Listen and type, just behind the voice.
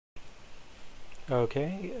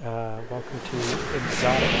Okay, welcome to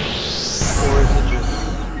Xotic. Or is it just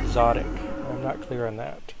Xotic? I'm not clear on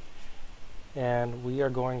that. And we are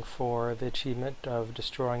going for the achievement of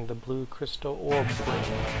destroying the blue crystal orb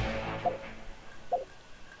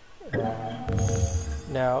ring.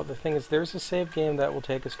 Now, the thing is, there's a save game that will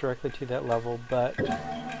take us directly to that level, but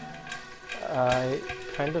I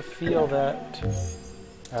kind of feel that...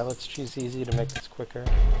 let's choose easy to make this quicker.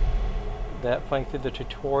 That playing through the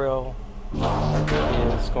tutorial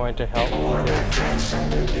is going to help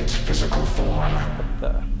transcended its physical form.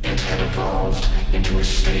 It had evolved into a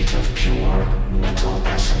state of pure mental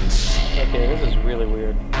essence. Okay, this is really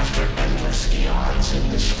weird. After endless eons in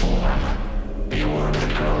this form, the orb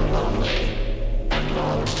had grown lonely and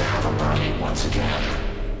longed to have a body once again.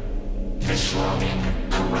 This longing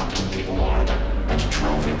corrupted the orb and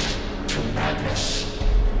drove it to madness.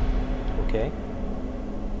 Okay.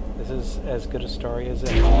 This is as good a story as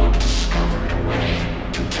The it. orb discovered a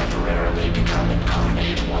way to temporarily become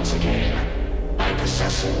incarnated once again by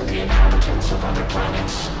possessing the inhabitants of other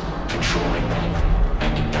planets, controlling them,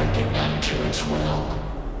 and bending them to its will.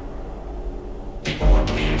 The orb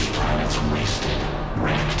leaves planets wasted,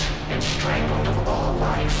 wrecked, and strangled of all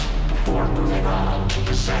life, before moving on to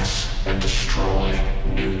possess and destroy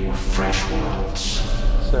new, fresh worlds.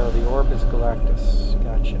 So the orb is Galactus.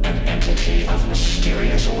 Gotcha. An entity of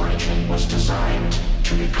mysterious origin was designed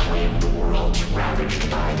to reclaim the worlds ravaged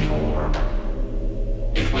by the orb.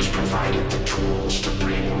 It was provided the tools to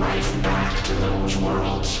bring life back to those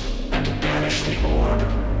worlds and to banish the orb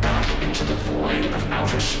back into the void of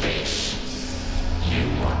outer space. You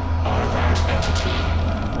are that entity.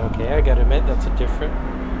 Okay, I gotta admit that's a different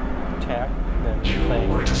attack than You playing.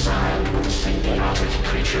 were designed with a symbiotic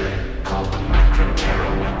creature called the Macro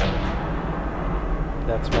Terror Weapon.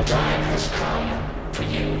 That's my The time gun. has come for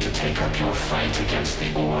you to take up your fight against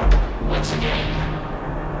the orb once again.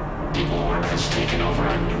 The orb has taken over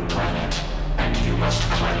a new planet, and you must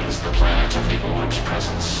cleanse the planet of the orb's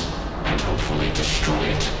presence, and hopefully destroy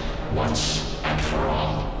it once and for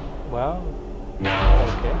all. Well, Now,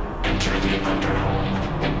 okay. enter the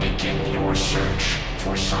Underhome and begin your search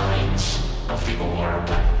for signs of the orb.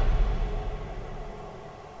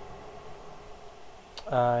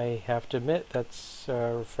 I have to admit that's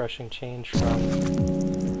a refreshing change from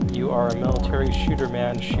you are a military shooter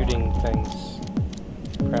man shooting things,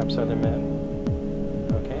 perhaps other men.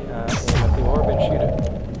 Okay, aim at the orb and shoot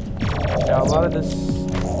it. Now a lot of this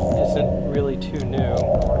isn't really too new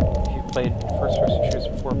if you've played first-person shooters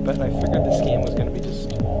before, but I figured this game was going to be just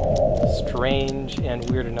strange and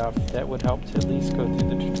weird enough that would help to at least go through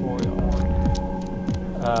the tutorial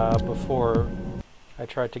before I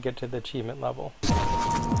tried to get to the achievement level.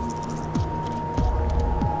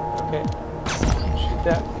 Okay, shoot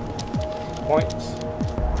that. Points.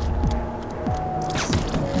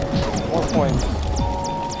 More points.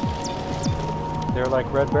 They're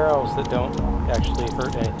like red barrels that don't actually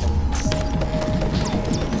hurt anything.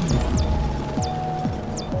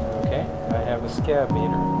 Okay, I have a scab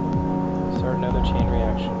meter. Start another chain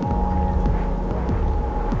reaction.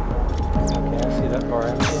 Okay, I see that bar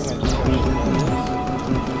emptying. I just want to shoot these.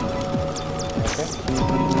 Okay.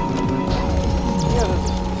 Yeah, this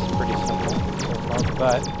is pretty simple so far,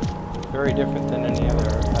 but very different than any other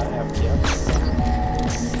FPS.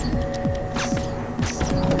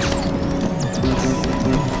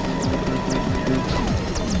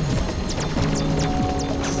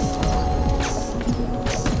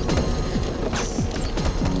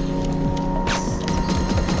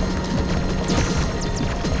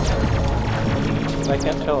 I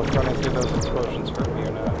can't tell if running through those explosions hurt me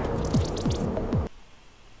or not.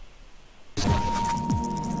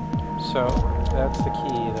 So, that's the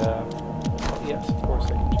key. Oh, yes, of course I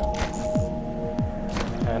can jump.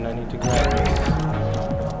 And I need to grab this.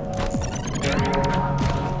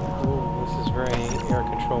 Ooh, this is very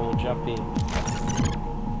air-controlled, jumpy,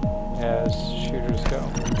 as shooters go.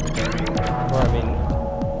 Or, I mean,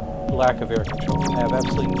 lack of air control. I have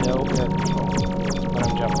absolutely no air control when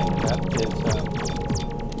I'm jumping, and that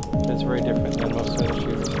is very different than most other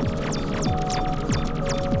shooters.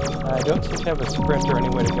 I don't seem to have a sprint or any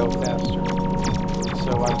way to go faster,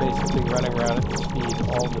 so I'm basically running around at speed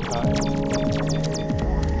all the time.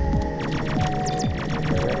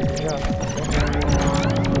 Ready to jump.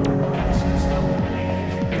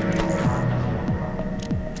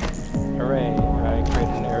 Hooray, I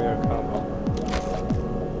created an aerial combo.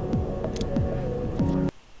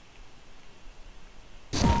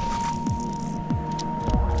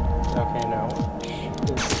 Okay, now,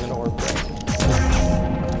 this is an orb break.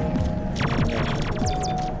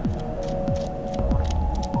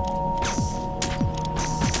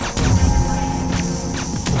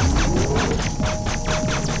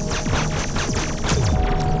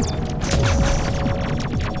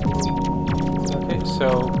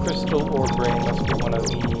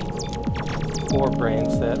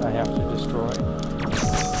 have to destroy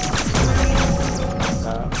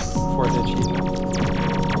for the achievement.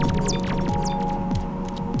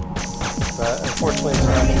 But unfortunately it's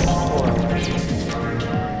not in the tutorial,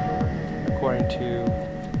 according to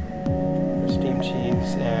the Steam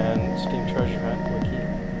Cheese and Steam Treasure Hunt wiki.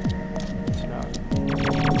 It's not.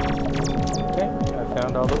 Okay, I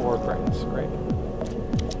found all the ore brains. Great.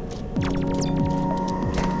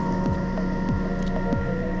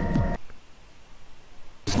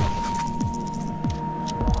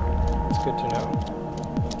 It's good to know.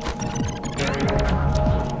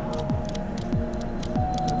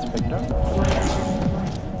 That's picked up.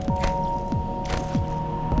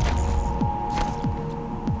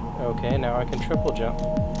 Okay, now I can triple jump.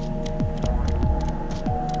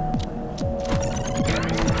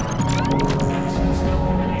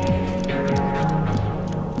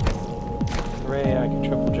 Hooray, I can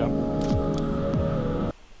triple jump.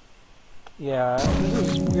 Yeah, this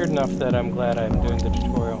is weird enough that I'm glad I'm doing the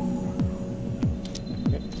tutorial.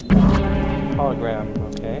 Okay. Hologram,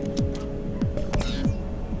 okay.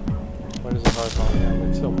 What is a hard hologram?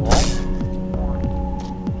 It's a wall?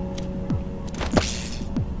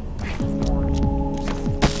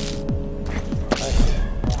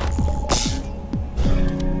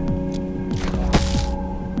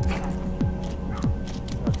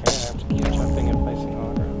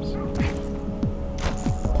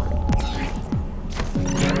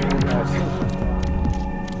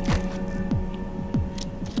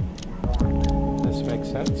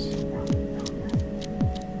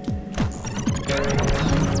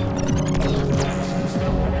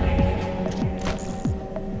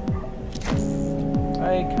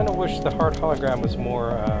 I kind of wish the hard hologram was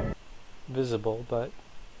more visible, but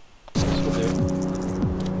this will do.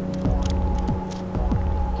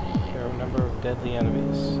 There are a number of deadly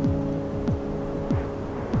enemies.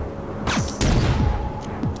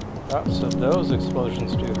 Oh, so those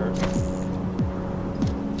explosions do hurt.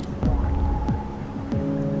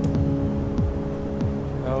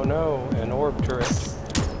 Oh no, an orb turret.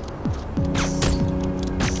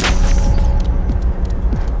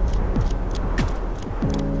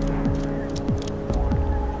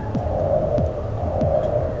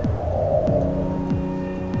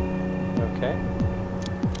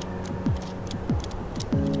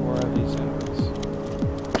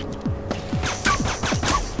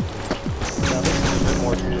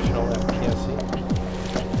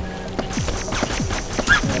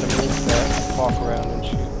 Walk around and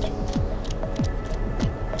shoot.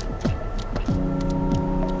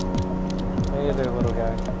 Hey there, little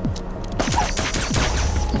guy.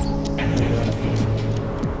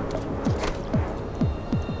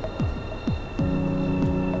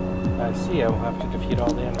 I see, I will have to defeat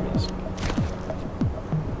all the enemies.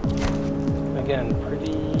 Again,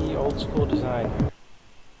 pretty old school design here.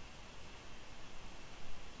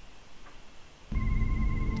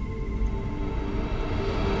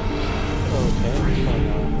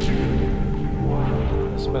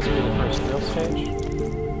 This must be the first real stage.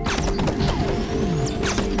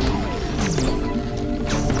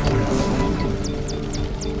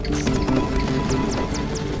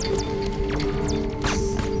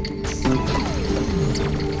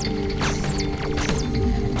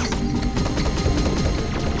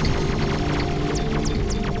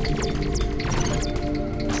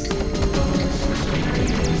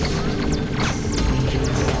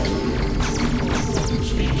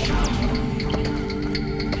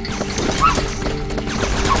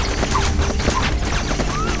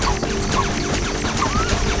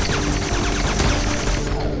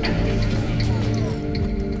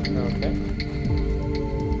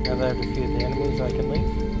 Now that I've defeated the enemies, I can leave.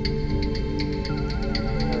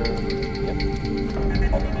 Yep.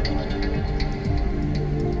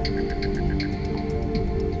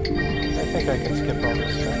 I think I can skip all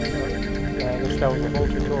this stuff, but yeah, I guess that was the whole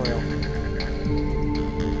tutorial.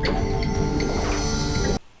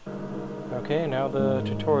 Okay, now the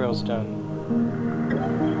tutorial's done.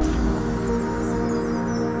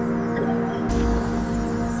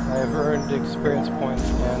 I have earned experience points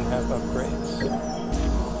and have upgrades.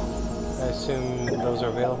 I assume those are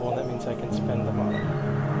available, and that means I can spend them on.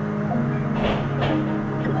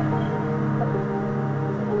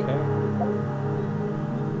 Okay.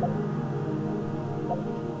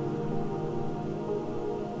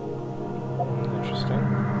 Interesting.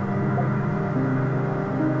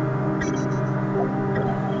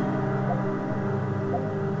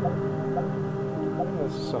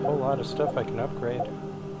 There's a whole lot of stuff I can upgrade.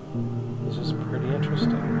 This is pretty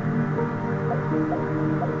interesting.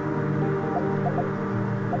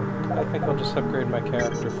 I think I'll just upgrade my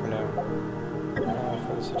character for now,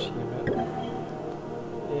 for this achievement.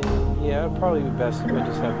 Yeah, it'd probably be best if I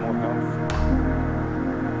just have more health.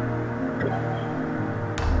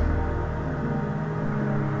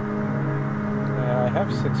 I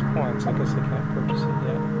have 6 points. I guess I can't purchase it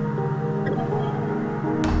yet.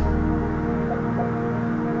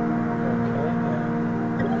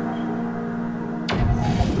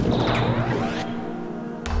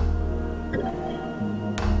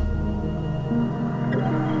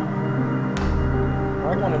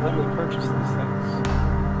 Why won't it let me purchase these things?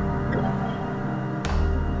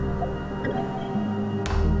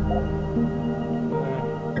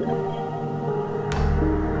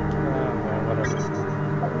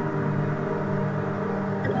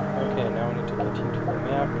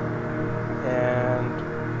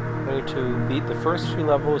 To beat the first 3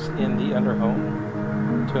 levels in the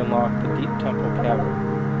Underhome to unlock the Deep Temple Cavern.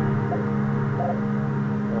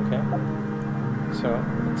 Okay, so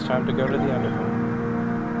it's time to go to the Underhome.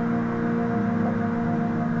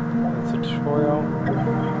 It's a tutorial.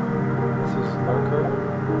 This is Lurker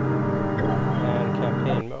and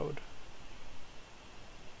campaign mode.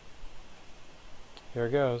 Here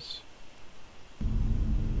it goes.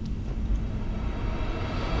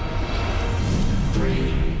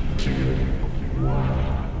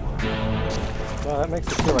 Well, that makes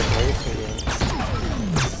it feel like a racing game.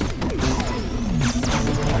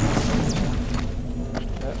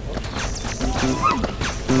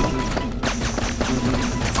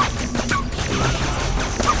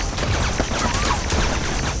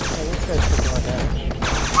 These guys took more damage.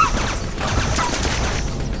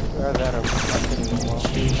 Or that, I'm not hitting them well.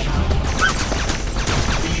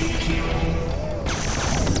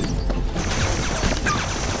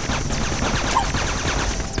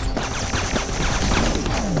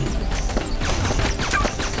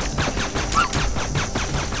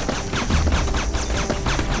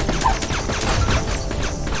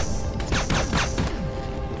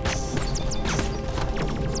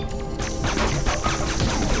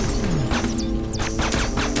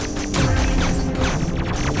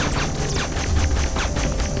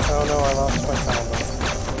 Oh no, I lost my combo.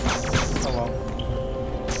 Oh well.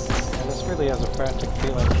 And this really has a frantic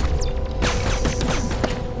feeling.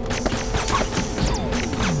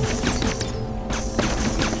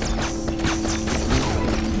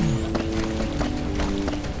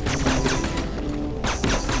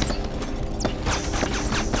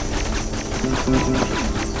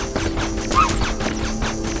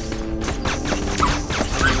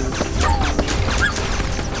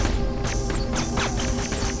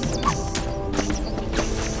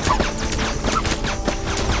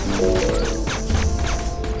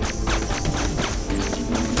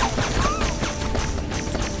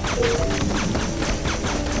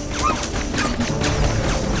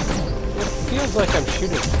 Feels like I'm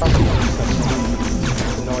shooting something.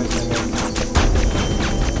 The noise I make.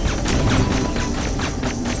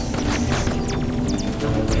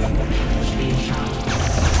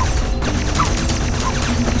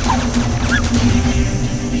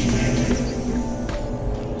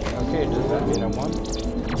 Okay, does that mean I won?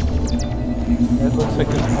 It looks like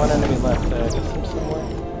there's one enemy left. Did I miss him somewhere?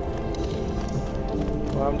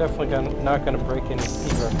 Well, I'm definitely not going to break any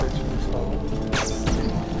speed records for this level.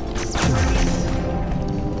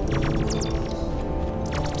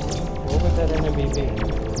 What would that enemy be?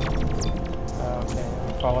 Okay,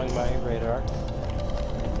 I'm following my radar.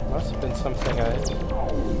 Must have been something I missed.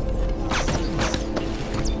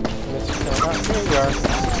 Here we are.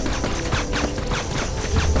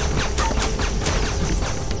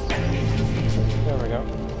 There we go.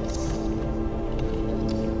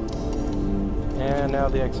 And now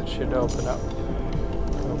the exit should open up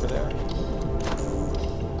over there.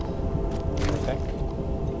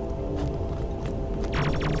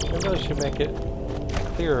 I really should make it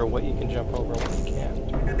clearer what you can jump over and what you can't.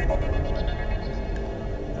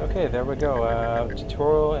 Okay, there we go.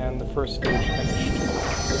 Tutorial and the first stage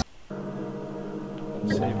finished.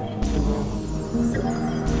 Let's save it.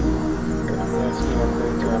 Nice new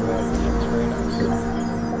upgrades are that. Looks very nice.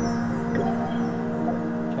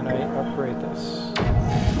 Can I upgrade this?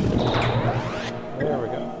 There we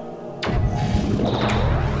go.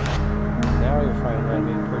 Now you're finally letting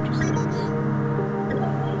me purchase things.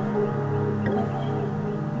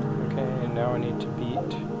 Now I need to beat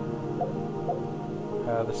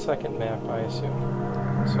the second map, I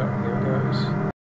assume. So here goes.